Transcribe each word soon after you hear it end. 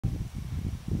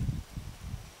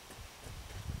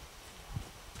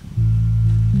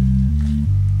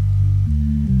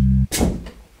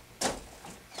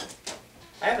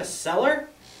cellar?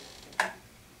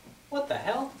 What the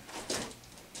hell?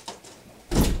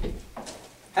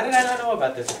 How did I not know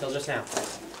about this until just now?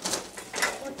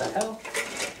 What the hell?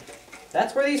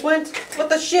 That's where these went? What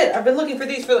the shit? I've been looking for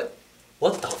these for the...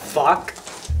 What the fuck?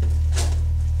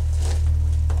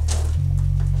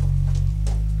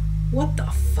 What the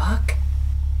fuck?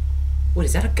 What,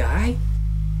 is that a guy?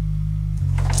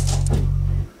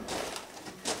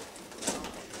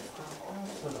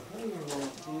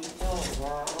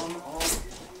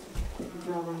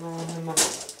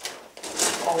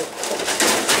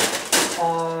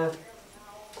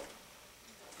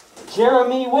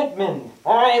 Jeremy Whitman,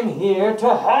 I'm here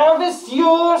to harvest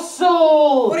your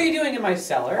soul! What are you doing in my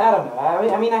cellar? I don't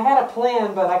know. I mean, I had a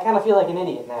plan, but I kind of feel like an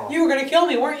idiot now. You were gonna kill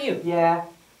me, weren't you? Yeah.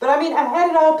 But I mean, I had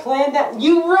it all planned out.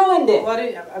 You ruined it! Well,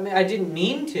 I didn't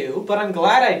mean to, but I'm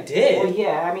glad I did. Well,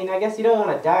 yeah, I mean, I guess you don't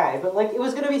want to die, but like, it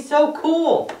was going to be so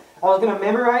cool. I was going to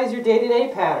memorize your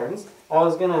day-to-day patterns. I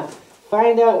was going to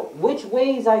find out which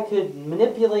ways I could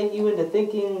manipulate you into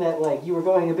thinking that, like, you were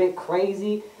going a bit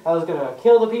crazy. I was going to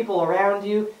kill the people around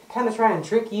you, kind of try and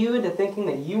trick you into thinking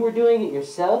that you were doing it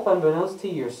yourself, unbeknownst to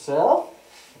yourself.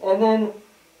 And then,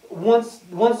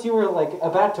 once you were, like,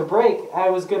 about to break, I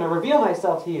was going to reveal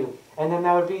myself to you. And then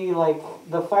that would be, like,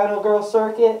 the final girl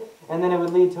circuit, and then it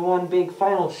would lead to one big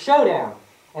final showdown.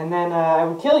 And then I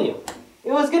would kill you.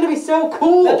 It was going to be so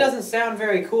cool! That doesn't sound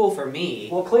very cool for me.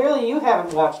 Well, clearly you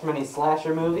haven't watched many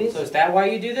slasher movies. So is that why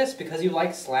you do this? Because you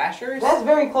like slashers? That's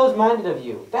very close-minded of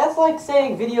you. That's like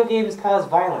saying video games cause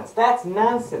violence. That's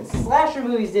nonsense. Slasher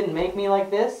movies didn't make me like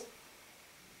this.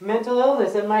 Mental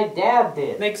illness, and my dad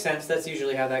did. Makes sense. That's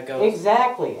usually how that goes.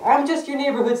 Exactly. I'm just your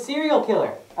neighborhood serial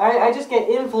killer. I just get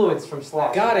influence from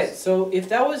slashers. Got it. So if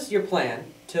that was your plan,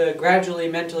 to gradually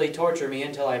mentally torture me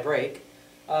until I break,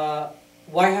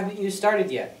 why haven't you started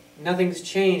yet? Nothing's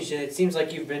changed, and it seems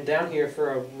like you've been down here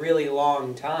for a really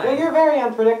long time. Well, you're very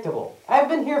unpredictable. I've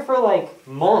been here for, like,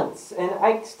 months, and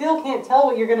I still can't tell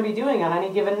what you're going to be doing on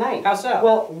any given night. How so?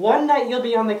 Well, one night you'll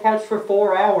be on the couch for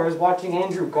 4 hours watching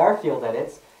Andrew Garfield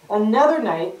edits. Another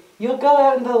night, you'll go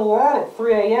out into the lawn at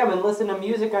 3 a.m. and listen to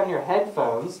music on your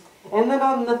headphones. And then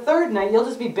on the third night, you'll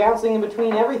just be bouncing in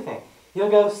between everything.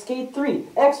 You'll go skate 3,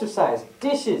 exercise,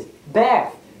 dishes,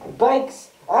 bath, bikes.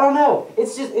 I don't know.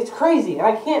 It's crazy, and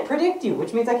I can't predict you,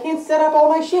 which means I can't set up all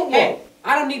my shit yet. Hey,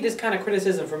 I don't need this kind of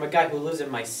criticism from a guy who lives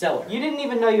in my cellar. You didn't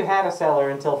even know you had a cellar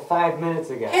until 5 minutes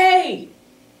ago. Hey!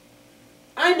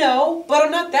 I know, but I'm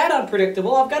not that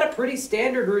unpredictable. I've got a pretty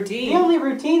standard routine. The only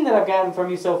routine that I've gotten from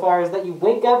you so far is that you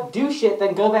wake up, do shit,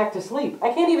 then go back to sleep. I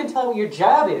can't even tell what your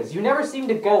job is. You never seem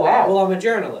to go out. Well, I'm a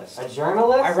journalist. A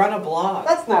journalist? I run a blog.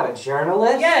 That's not a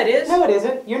journalist. Yeah, it is. No, it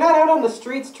isn't. You're not out on the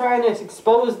streets trying to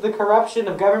expose the corruption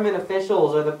of government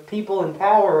officials or the people in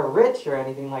power or rich or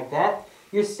anything like that.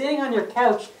 You're sitting on your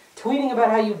couch tweeting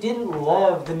about how you didn't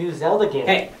love the new Zelda game.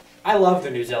 Hey, I love the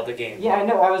new Zelda game. Yeah, I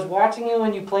know. I was watching you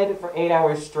when you played it for 8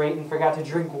 hours straight and forgot to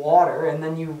drink water, and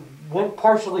then you went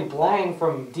partially blind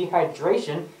from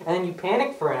dehydration, and then you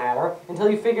panicked for an hour until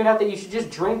you figured out that you should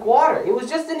just drink water. It was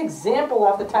just an example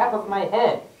off the top of my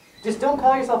head. Just don't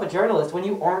call yourself a journalist when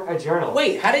you aren't a journalist.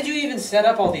 Wait, how did you even set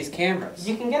up all these cameras?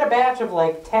 You can get a batch of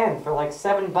like 10 for like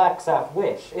 $7 off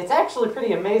Wish. It's actually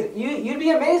pretty amazing. You'd be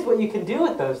amazed what you can do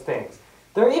with those things.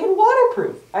 They're even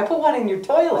waterproof. I put one in your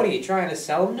toilet. What, are you trying to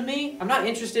sell them to me? I'm not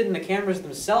interested in the cameras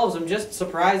themselves. I'm just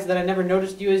surprised that I never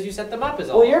noticed you as you set them up is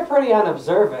all. Well, you're pretty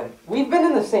unobservant. We've been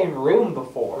in the same room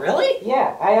before. Really?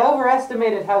 Yeah, I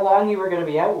overestimated how long you were going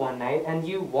to be out one night, and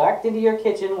you walked into your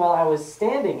kitchen while I was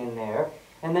standing in there,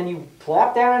 and then you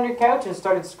plopped down on your couch and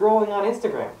started scrolling on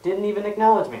Instagram. Didn't even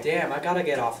acknowledge me. Damn, I gotta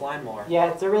get offline more.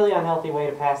 Yeah, it's a really unhealthy way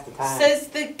to pass the time. Says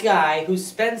the guy who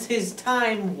spends his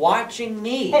time watching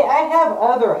me. Hey, I have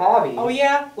other hobbies. Oh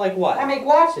yeah? Like what? I make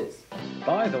watches.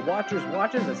 Buy the Watcher's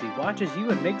watches as he watches you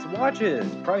and makes watches.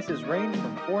 Prices range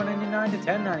from $4.99 to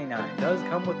 $10.99. Does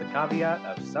come with the caveat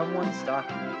of someone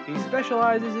stocking you. He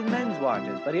specializes in men's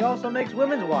watches, but he also makes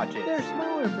women's watches. They're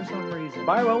smaller for some reason.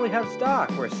 Buy while we have stock.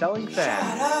 We're selling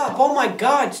fast. Shut up! Oh my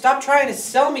god, stop trying to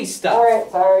sell me stuff!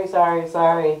 Alright,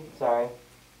 sorry.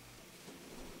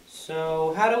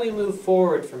 So, how do we move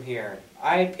forward from here?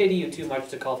 I pity you too much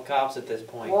to call the cops at this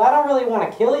point. Well, I don't really want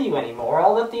to kill you anymore.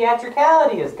 All the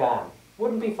theatricality is gone.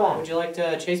 Wouldn't be fun. Would you like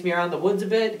to chase me around the woods a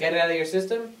bit, get it out of your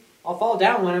system? I'll fall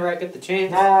down whenever I get the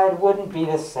chance. Nah, it wouldn't be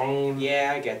the same.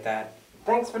 Yeah, I get that.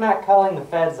 Thanks for not calling the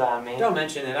feds on me. Don't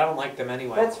mention it, I don't like them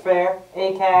anyway. That's fair.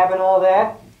 ACAB and all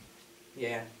that.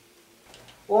 Yeah.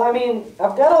 Well, I mean,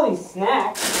 I've got all these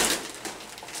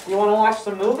snacks. You want to watch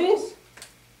some movies?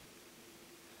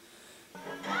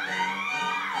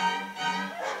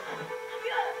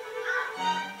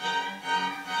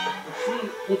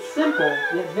 It's simple,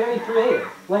 yet very creative.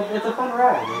 Like, it's a fun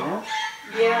ride, you know?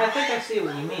 Yeah, I think I see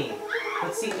what you mean.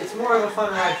 But see, it's more of a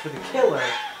fun ride for the killer,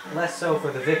 less so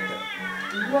for the victim.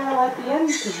 Well, at the end,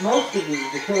 because most of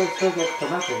the killer still gets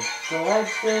comeuppance, so I'd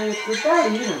say it's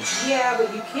about even. Yeah,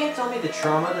 but you can't tell me the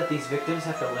trauma that these victims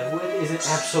have to live with isn't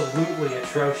absolutely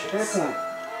atrocious. Fair point.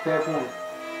 Fair point.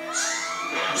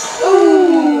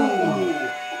 Ooh!